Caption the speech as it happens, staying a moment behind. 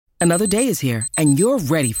Another day is here, and you're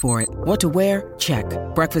ready for it. What to wear? Check.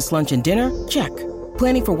 Breakfast, lunch, and dinner? Check.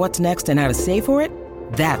 Planning for what's next and how to save for it?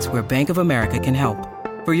 That's where Bank of America can help.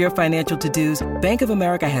 For your financial to-dos, Bank of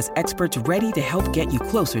America has experts ready to help get you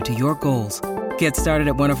closer to your goals. Get started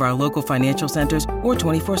at one of our local financial centers or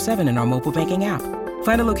 24/7 in our mobile banking app.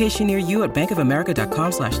 Find a location near you at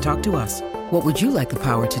bankofamerica.com/talktous. What would you like the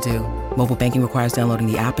power to do? Mobile banking requires downloading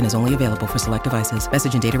the app and is only available for select devices.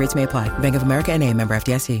 Message and data rates may apply. Bank of America N.A., member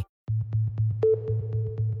FDIC.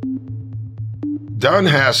 Don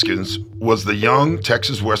Haskins was the young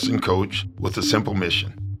Texas Western coach with a simple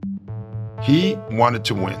mission. He wanted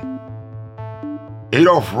to win.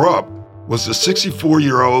 Adolph Rupp was the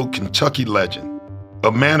 64-year-old Kentucky legend,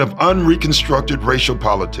 a man of unreconstructed racial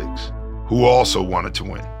politics, who also wanted to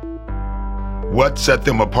win. What set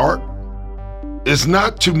them apart? It's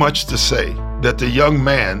not too much to say that the young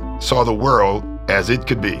man saw the world as it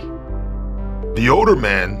could be. The older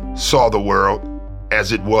man saw the world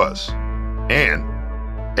as it was, and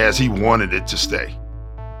as he wanted it to stay.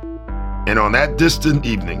 And on that distant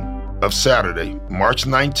evening of Saturday, March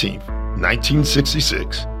 19th,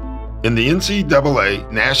 1966, in the NCAA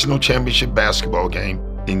National Championship basketball game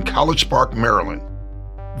in College Park, Maryland,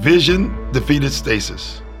 vision defeated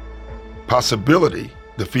stasis. Possibility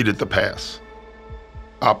defeated the past.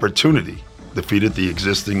 Opportunity defeated the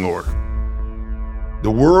existing order.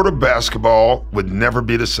 The world of basketball would never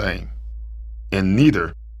be the same, and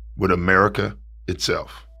neither would America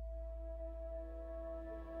itself.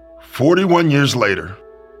 41 years later,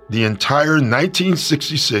 the entire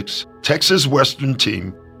 1966 Texas Western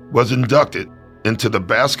team was inducted into the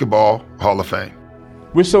Basketball Hall of Fame.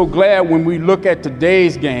 We're so glad when we look at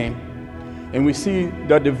today's game and we see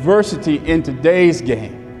the diversity in today's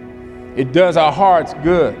game. It does our hearts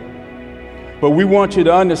good. But we want you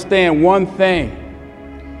to understand one thing.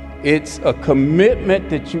 It's a commitment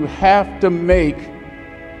that you have to make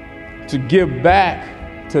to give back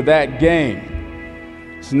to that game.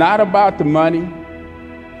 It's not about the money.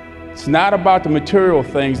 It's not about the material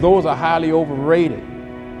things. Those are highly overrated.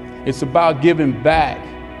 It's about giving back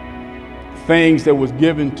things that was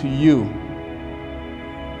given to you.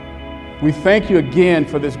 We thank you again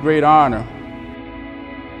for this great honor.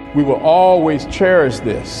 We will always cherish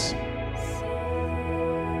this.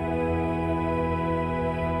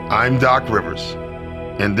 I'm Doc Rivers,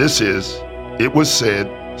 and this is It Was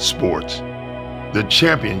Said Sports, the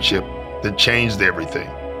championship that changed everything.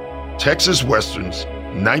 Texas Western's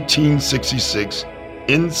 1966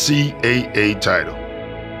 NCAA title.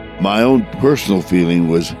 My own personal feeling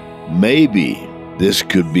was maybe this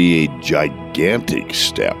could be a gigantic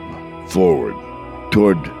step forward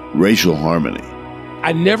toward racial harmony.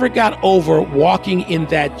 I never got over walking in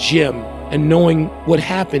that gym and knowing what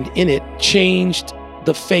happened in it changed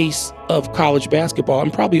the face of college basketball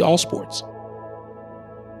and probably all sports.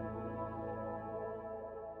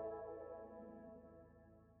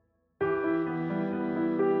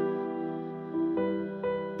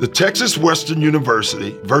 The Texas Western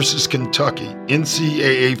University versus Kentucky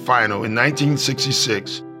NCAA final in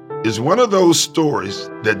 1966 is one of those stories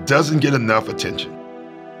that doesn't get enough attention.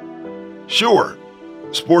 Sure,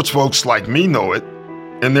 sports folks like me know it,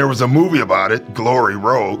 and there was a movie about it, Glory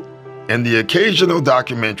Road, and the occasional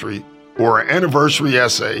documentary or anniversary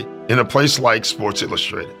essay in a place like Sports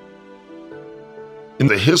Illustrated. In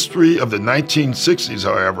the history of the 1960s,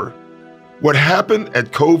 however, what happened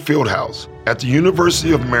at Cole Fieldhouse at the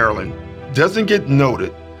University of Maryland doesn't get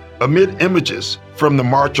noted amid images from the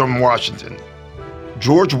March on Washington,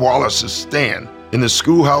 George Wallace's stand in the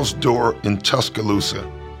schoolhouse door in Tuscaloosa,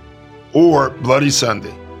 or Bloody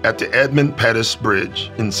Sunday at the Edmund Pettus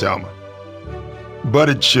Bridge in Selma. But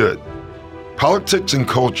it should. Politics and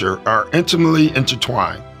culture are intimately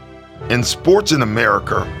intertwined, and sports in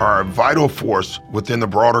America are a vital force within the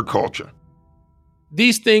broader culture.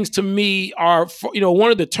 These things to me are,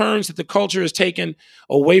 one of the turns that the culture has taken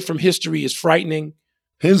away from history is frightening.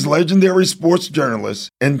 His legendary sports journalist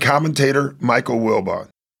and commentator, Michael Wilbon.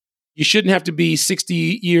 You shouldn't have to be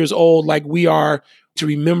 60 years old like we are to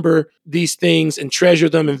remember these things and treasure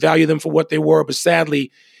them and value them for what they were. But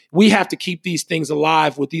sadly, we have to keep these things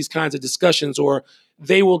alive with these kinds of discussions or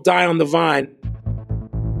they will die on the vine.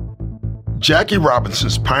 Jackie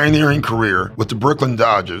Robinson's pioneering career with the Brooklyn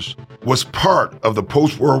Dodgers was part of the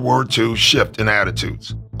post-World War II shift in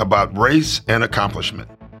attitudes about race and accomplishment.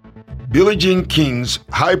 Billie Jean King's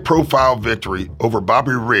high-profile victory over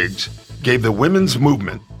Bobby Riggs gave the women's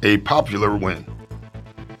movement a popular win.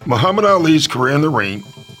 Muhammad Ali's career in the ring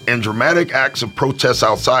and dramatic acts of protest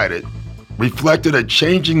outside it reflected a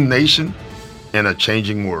changing nation and a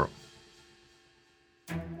changing world.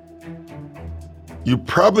 You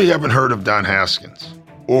probably haven't heard of Don Haskins,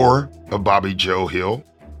 or of Bobby Joe Hill,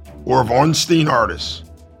 or of Ornstein Artis,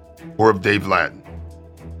 or of Dave Lattin,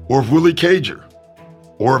 or of Willie Cager,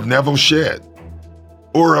 or of Neville Shedd,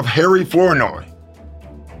 or of Harry Flournoy,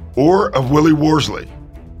 or of Willie Worsley,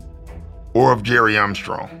 or of Jerry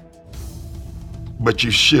Armstrong. But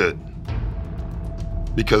you should,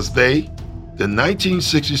 because they, the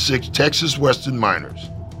 1966 Texas Western Miners,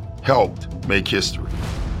 helped make history.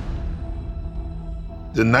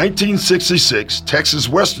 The 1966 Texas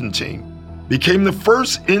Western team became the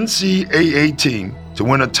first NCAA team to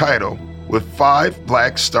win a title with 5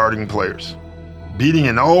 black starting players, beating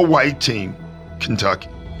an all-white team, Kentucky.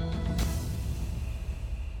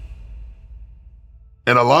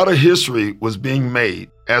 And a lot of history was being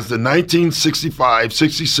made as the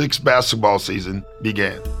 1965-66 basketball season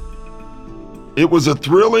began. It was a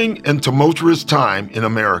thrilling and tumultuous time in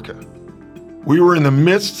America. We were in the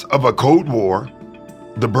midst of a Cold War.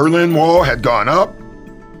 The Berlin Wall had gone up.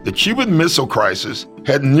 The Cuban Missile Crisis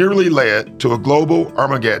had nearly led to a global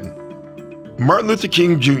Armageddon. Martin Luther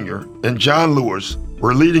King Jr. and John Lewis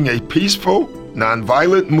were leading a peaceful,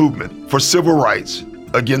 nonviolent movement for civil rights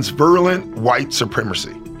against virulent white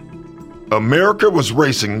supremacy. America was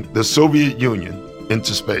racing the Soviet Union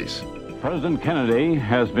into space. President Kennedy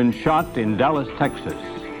has been shot in Dallas, Texas.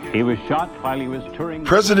 He was shot while he was touring.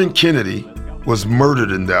 President Kennedy was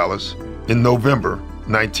murdered in Dallas in November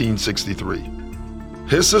 1963.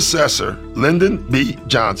 His successor, Lyndon B.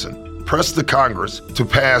 Johnson, pressed the Congress to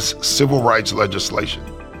pass civil rights legislation.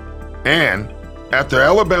 And after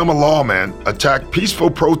Alabama lawmen attacked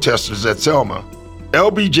peaceful protesters at Selma,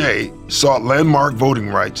 LBJ sought landmark voting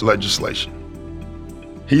rights legislation.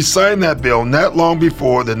 He signed that bill not long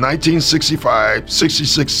before the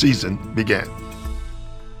 1965-66 season began,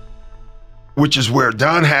 which is where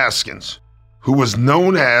Don Haskins, who was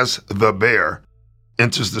known as the Bear,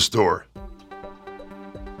 enters the story.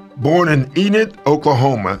 Born in Enid,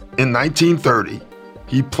 Oklahoma in 1930,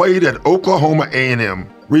 he played at Oklahoma A&M,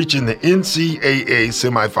 reaching the NCAA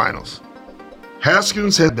semifinals.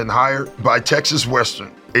 Haskins had been hired by Texas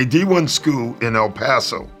Western, a D1 school in El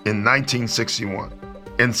Paso, in 1961,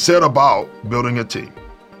 and set about building a team.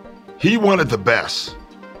 He wanted the best,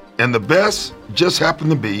 and the best just happened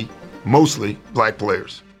to be mostly black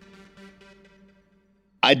players.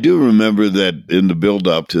 I do remember that in the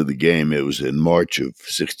build-up to the game, it was in March of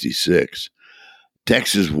 '66,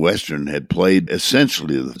 Texas Western had played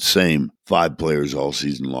essentially the same 5 players all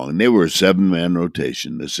season long, and they were a 7-man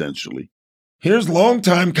rotation, essentially. Here's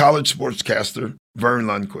longtime college sportscaster Vern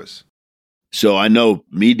Lundquist. So I know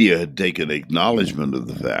media had taken acknowledgement of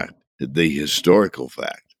the fact, the historical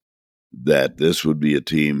fact, that this would be a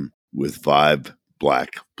team with 5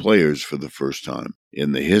 black players for the first time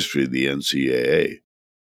in the history of the NCAA.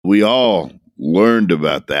 We all learned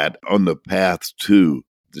about that on the path to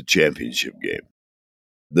the championship game.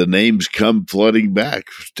 The names come flooding back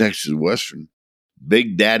for Texas Western.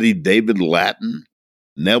 Big Daddy David Lattin,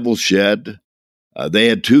 Neville Shedd. They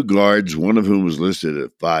had 2 guards, one of whom was listed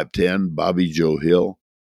at 5'10", Bobby Joe Hill.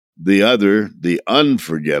 The other, the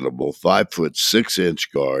unforgettable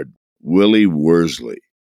 5'6" guard, Willie Worsley.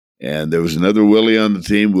 And there was another Willie on the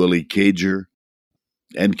team, Willie Cager.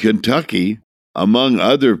 And Kentucky, among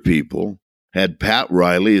other people, had Pat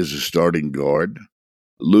Riley as a starting guard,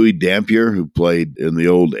 Louis Dampier, who played in the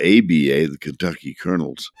old ABA, the Kentucky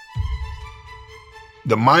Colonels.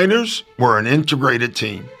 The Miners were an integrated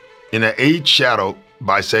team in an age shadowed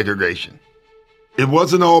by segregation. It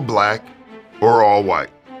wasn't all black or all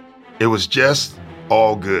white. It was just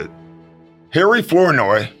all good. Harry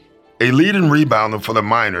Flournoy, a leading rebounder for the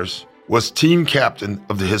Miners, was team captain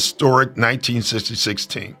of the historic 1966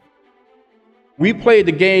 team. We played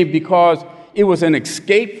the game because it was an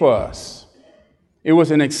escape for us. It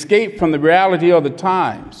was an escape from the reality of the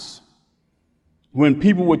times when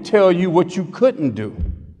people would tell you what you couldn't do.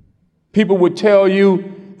 People would tell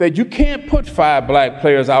you that you can't put 5 black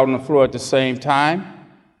players out on the floor at the same time.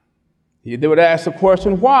 They would ask the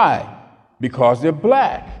question, why? Because they're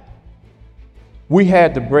black. We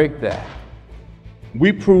had to break that.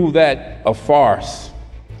 We proved that a farce,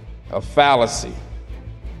 a fallacy.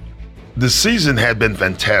 The season had been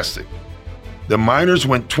fantastic. The Miners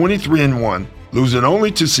went 23-1, losing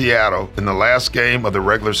only to Seattle in the last game of the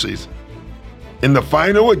regular season. In the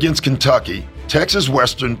final against Kentucky, Texas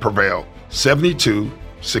Western prevailed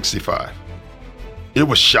 72-65. It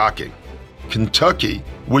was shocking. Kentucky,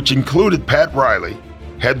 which included Pat Riley,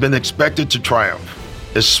 had been expected to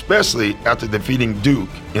triumph, especially after defeating Duke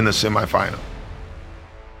in the semifinal.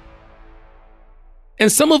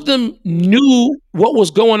 And some of them knew what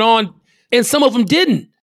was going on, and some of them didn't.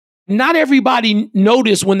 Not everybody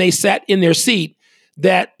noticed when they sat in their seat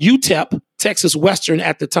that UTEP, Texas Western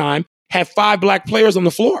at the time, had 5 black players on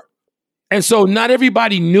the floor. And so not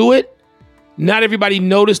everybody knew it. Not everybody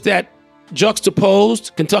noticed that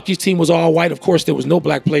juxtaposed. Kentucky's team was all white. Of course, there was no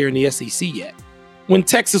black player in the SEC yet. When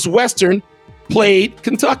Texas Western played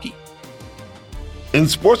Kentucky. In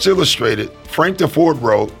Sports Illustrated, Frank DeFord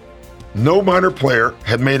wrote, "No minor player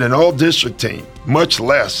had made an all-district team, much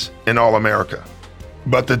less an All-America.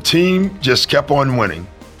 But the team just kept on winning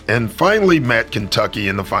and finally met Kentucky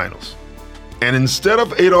in the finals. And instead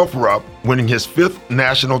of Adolph Rupp winning his 5th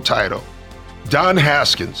national title, Don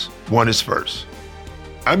Haskins won his first.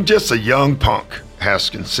 I'm just a young punk,"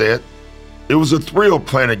 Haskins said. "It was a thrill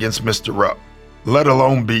playing against Mr. Rupp, let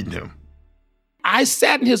alone beating him." I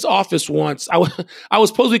sat in his office once. I was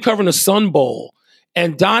supposed to be covering a Sun Bowl,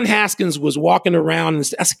 and Don Haskins was walking around. And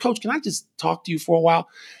I said, "Coach, can I just talk to you for a while?"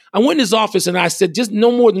 I went in his office and I said, "Just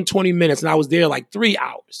no more than 20 minutes." And I was there like 3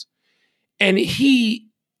 hours. And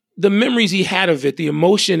the memories he had of it, the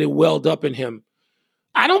emotion it welled up in him,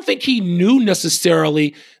 I don't think he knew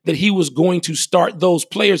necessarily that he was going to start those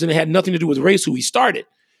players, and it had nothing to do with race who he started.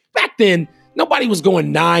 Back then, nobody was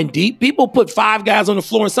going 9 deep. People put 5 guys on the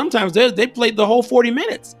floor, and sometimes they played the whole 40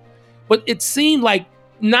 minutes. But it seemed like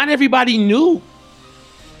not everybody knew.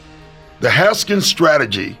 The Haskins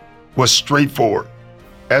strategy was straightforward.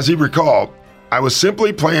 As he recalled, "I was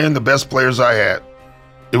simply playing the best players I had.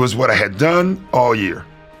 It was what I had done all year."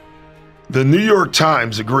 The New York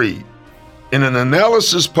Times agreed. In an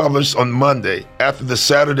analysis published on Monday after the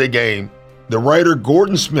Saturday game, the writer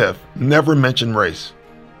Gordon Smith never mentioned race.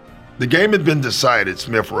 "The game had been decided,"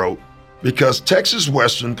 Smith wrote, "because Texas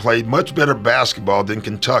Western played much better basketball than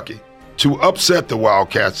Kentucky to upset the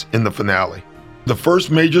Wildcats in the finale, the first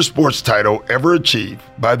major sports title ever achieved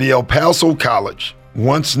by the El Paso College,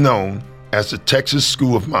 once known as the Texas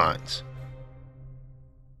School of Mines."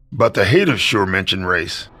 But the haters sure mentioned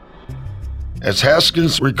race. As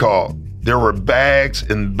Haskins recalled, there were bags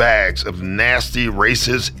and bags of nasty,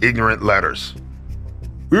 racist, ignorant letters.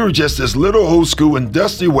 "We were just this little old school in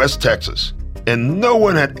dusty West Texas, and no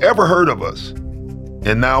one had ever heard of us.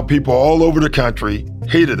 And now people all over the country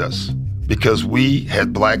hated us because we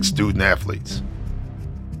had black student athletes."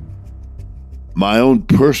 My own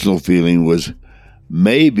personal feeling was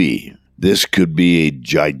maybe this could be a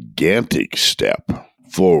gigantic step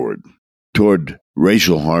forward toward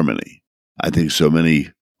racial harmony. I think so many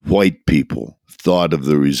white people thought of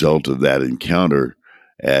the result of that encounter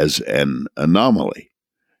as an anomaly,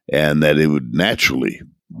 and that it would naturally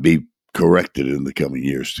be corrected in the coming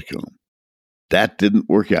years to come. That didn't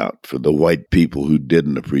work out for the white people who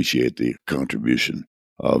didn't appreciate the contribution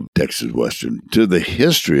of Texas Western to the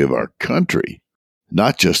history of our country,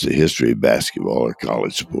 not just the history of basketball or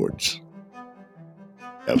college sports.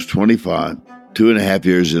 I was 25, 2.5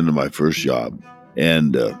 years into my first job,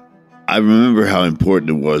 and I remember how important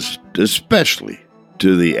it was, especially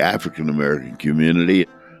to the African-American community.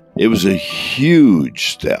 It was a huge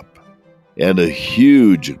step and a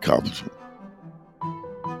huge accomplishment.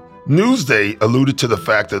 Newsday alluded to the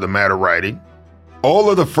fact of the matter, writing, "All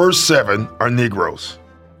of the first 7 are Negroes.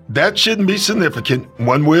 That shouldn't be significant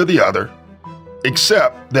one way or the other,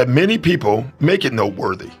 except that many people make it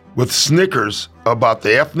noteworthy, with snickers about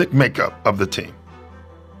the ethnic makeup of the team."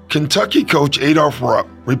 Kentucky coach Adolph Rupp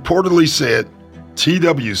reportedly said,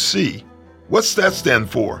 "TWC, what's that stand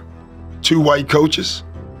for? 2 white coaches?"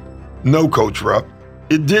 No, Coach Rupp,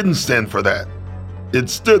 it didn't stand for that. It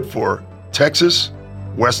stood for Texas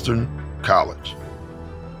Western College.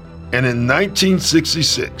 And in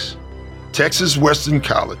 1966, Texas Western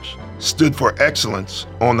College stood for excellence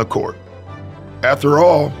on the court. After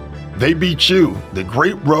all, they beat you, the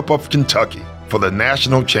great Rupp of Kentucky, for the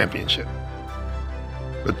national championship.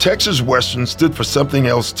 But Texas Western stood for something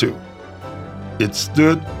else too. It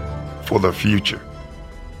stood for the future.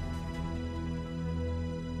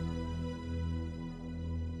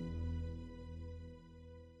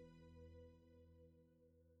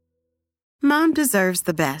 Mom deserves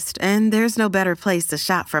the best, and there's no better place to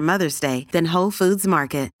shop for Mother's Day than Whole Foods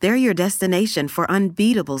Market. They're your destination for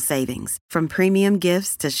unbeatable savings, from premium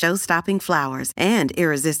gifts to show-stopping flowers and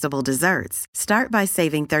irresistible desserts. Start by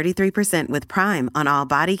saving 33% with Prime on all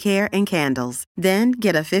body care and candles. Then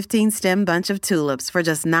get a 15-stem bunch of tulips for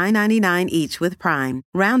just $9.99 each with Prime.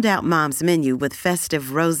 Round out Mom's menu with festive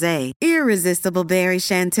rosé, irresistible berry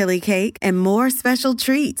chantilly cake, and more special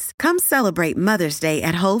treats. Come celebrate Mother's Day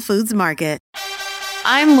at Whole Foods Market.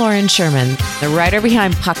 I'm Lauren Sherman, the writer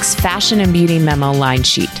behind Puck's Fashion and Beauty Memo line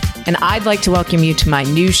sheet, and I'd like to welcome you to my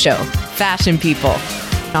new show, Fashion People.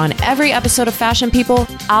 On every episode of Fashion People,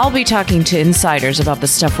 I'll be talking to insiders about the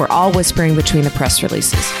stuff we're all whispering between the press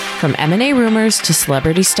releases, from M&A rumors to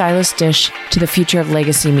celebrity stylist dish to the future of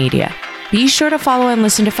legacy media. Be sure to follow and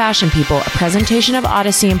listen to Fashion People, a presentation of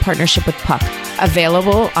Odyssey in partnership with Puck,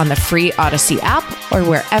 available on the free Odyssey app or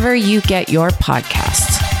wherever you get your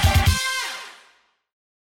podcasts.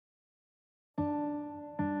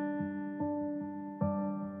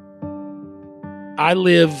 I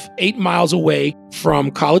live 8 miles away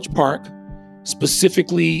from College Park,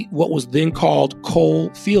 specifically what was then called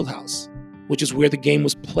Cole Fieldhouse, which is where the game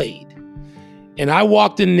was played. And I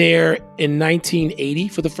walked in there in 1980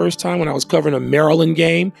 for the first time when I was covering a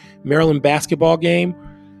Maryland basketball game.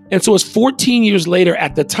 And so it's 14 years later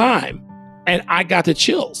at the time, and I got the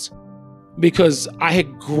chills because I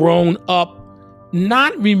had grown up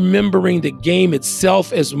not remembering the game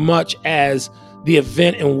itself as much as the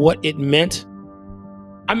event and what it meant.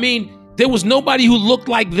 I mean, there was nobody who looked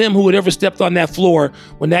like them who had ever stepped on that floor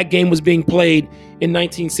when that game was being played in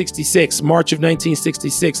 1966, March of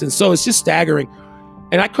 1966. And so it's just staggering.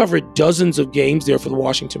 And I covered dozens of games there for the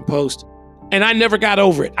Washington Post. And I never got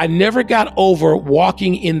over it. I never got over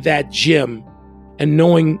walking in that gym and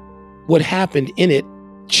knowing what happened in it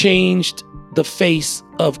changed the face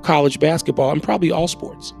of college basketball and probably all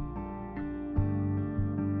sports.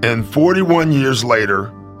 And 41 years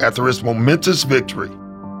later, after its momentous victory,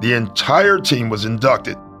 the entire team was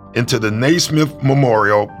inducted into the Naismith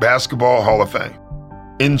Memorial Basketball Hall of Fame,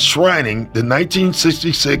 enshrining the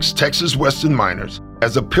 1966 Texas Western Miners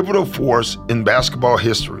as a pivotal force in basketball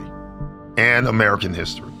history and American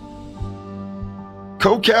history.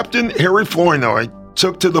 Co-captain Harry Flournoy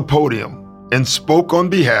took to the podium and spoke on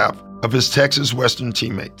behalf of his Texas Western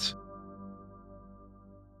teammates.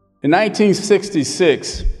 In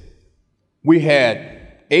 1966, we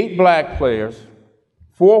had 8 black players,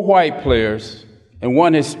 4 white players, and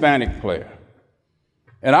 1 Hispanic player.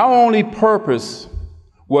 And our only purpose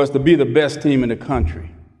was to be the best team in the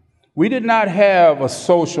country. We did not have a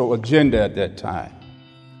social agenda at that time.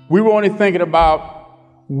 We were only thinking about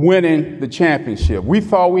winning the championship. We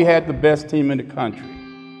thought we had the best team in the country.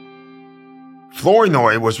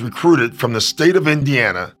 Flournoy was recruited from the state of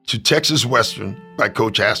Indiana to Texas Western by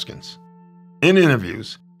Coach Haskins. In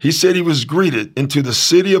interviews, he said he was greeted into the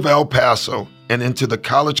city of El Paso and into the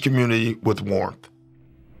college community with warmth.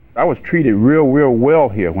 I was treated real well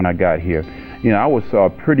here when I got here. You know, I was a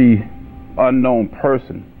pretty unknown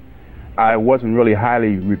person. I wasn't really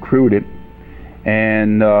highly recruited,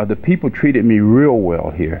 and the people treated me real well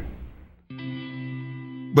here.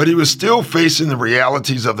 But he was still facing the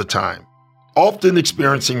realities of the time, often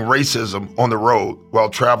experiencing racism on the road while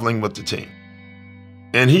traveling with the team.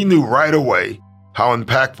 And he knew right away how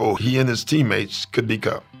impactful he and his teammates could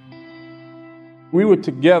become. We were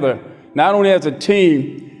together, not only as a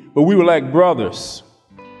team, but we were like brothers.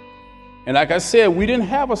 And like I said, we didn't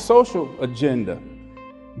have a social agenda,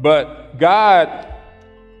 but God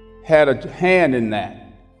had a hand in that.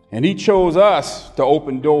 And he chose us to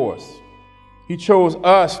open doors. He chose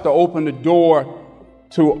us to open the door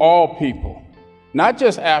to all people, not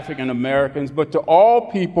just African Americans, but to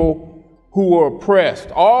all people who were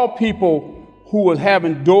oppressed, all people who was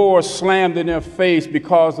having doors slammed in their face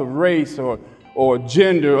because of race or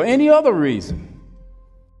gender or any other reason.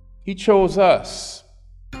 He chose us.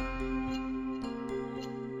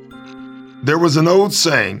 There was an old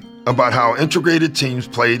saying about how integrated teams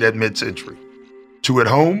played at mid-century. 2 at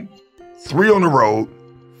home, 3 on the road,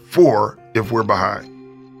 4 if we're behind.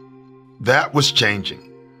 That was changing.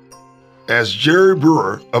 As Jerry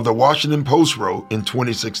Brewer of the Washington Post wrote in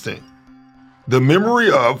 2016, the memory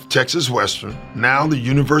of Texas Western, now the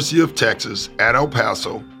University of Texas at El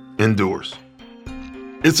Paso, endures.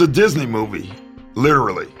 It's a Disney movie,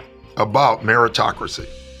 literally, about meritocracy.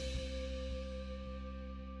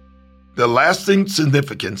 The lasting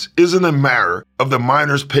significance isn't a matter of the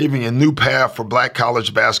Miners paving a new path for black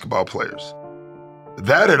college basketball players.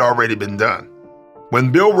 That had already been done.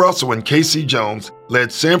 When Bill Russell and Casey Jones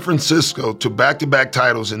led San Francisco to back-to-back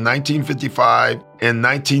titles in 1955 and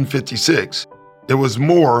 1956, it was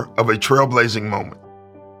more of a trailblazing moment.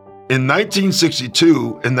 In 1962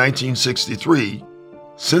 and 1963,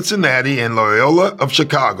 Cincinnati and Loyola of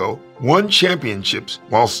Chicago won championships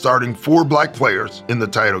while starting 4 black players in the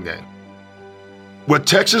title game. What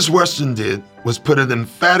Texas Western did was put an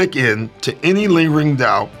emphatic end to any lingering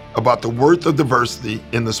doubt about the worth of diversity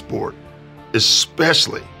in the sport,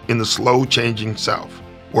 especially in the slow-changing South,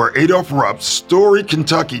 where Adolph Rupp's storied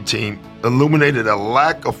Kentucky team illuminated a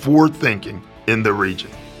lack of forward thinking in the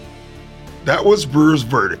region. That was Brewer's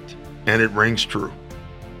verdict, and it rings true.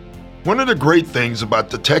 One of the great things about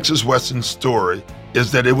the Texas Western story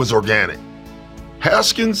is that it was organic.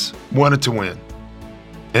 Haskins wanted to win,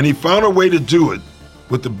 and he found a way to do it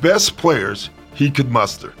with the best players he could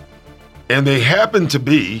muster. And they happened to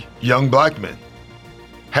be young black men.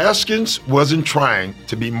 Haskins wasn't trying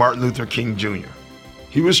to be Martin Luther King Jr.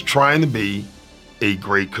 He was trying to be a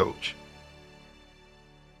great coach.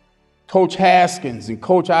 Coach Haskins and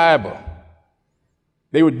Coach Iba,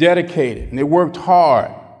 they were dedicated and they worked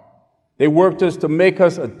hard. They worked us to make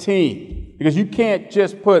us a team, because you can't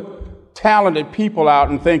just put talented people out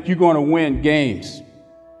and think you're going to win games.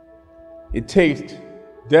 It takes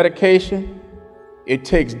dedication, it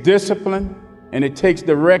takes discipline, and it takes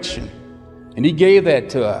direction. And he gave that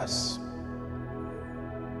to us.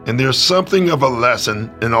 And there's something of a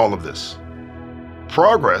lesson in all of this.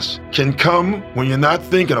 Progress can come when you're not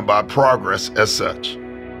thinking about progress as such.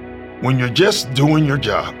 When you're just doing your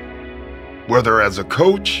job, whether as a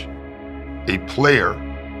coach, a player,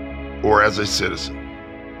 or as a citizen.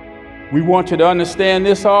 We want you to understand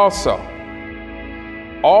this also.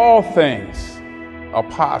 All things are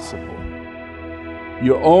possible.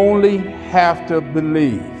 You only have to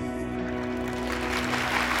believe.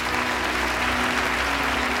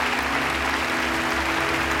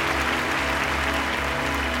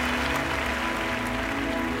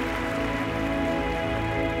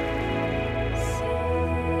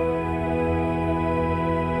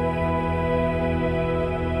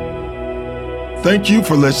 Thank you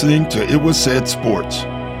for listening to It Was Said Sports,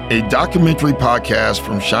 a documentary podcast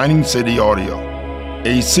from Shining City Audio,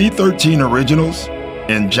 a C13 Originals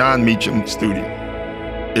and John Meacham studio.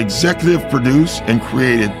 Executive produced and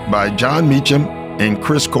created by John Meacham and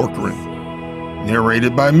Chris Corcoran.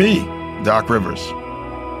 Narrated by me, Doc Rivers.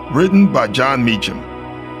 Written by John Meacham.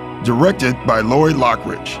 Directed by Lloyd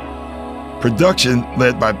Lockridge. Production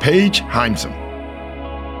led by Paige Heimson.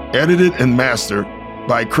 Edited and mastered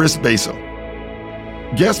by Chris Basil.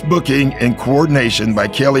 Guest booking and coordination by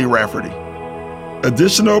Kelly Rafferty.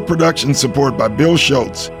 Additional production support by Bill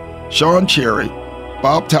Schultz, Sean Cherry,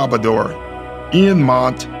 Bob Talbador, Ian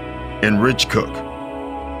Mont, and Rich Cook.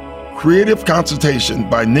 Creative consultation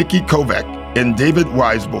by Nikki Kovac and David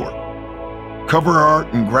Weisborg. Cover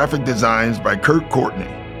art and graphic designs by Kurt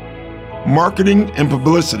Courtney. Marketing and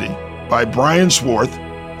publicity by Brian Swarth,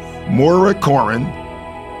 Moira Corin,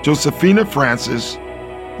 Josephina Francis,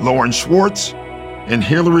 Lauren Schwartz, and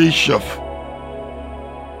Hillary Schuff.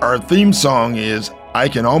 Our theme song is I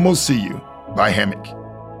Can Almost See You by Hammock.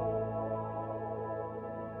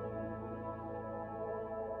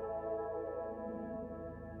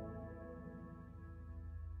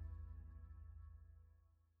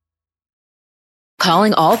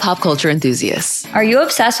 Calling all pop culture enthusiasts. Are you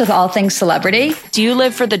obsessed with all things celebrity? Do you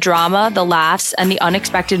live for the drama, the laughs, and the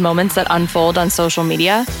unexpected moments that unfold on social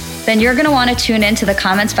media? Then you're going to want to tune in to the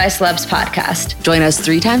Comments by Celebs podcast. Join us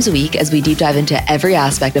 3 times a week as we deep dive into every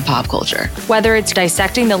aspect of pop culture. Whether it's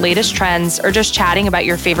dissecting the latest trends or just chatting about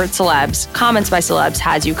your favorite celebs, Comments by Celebs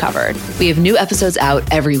has you covered. We have new episodes out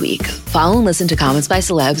every week. Follow and listen to Comments by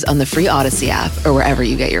Celebs on the free Odyssey app or wherever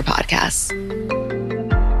you get your podcasts.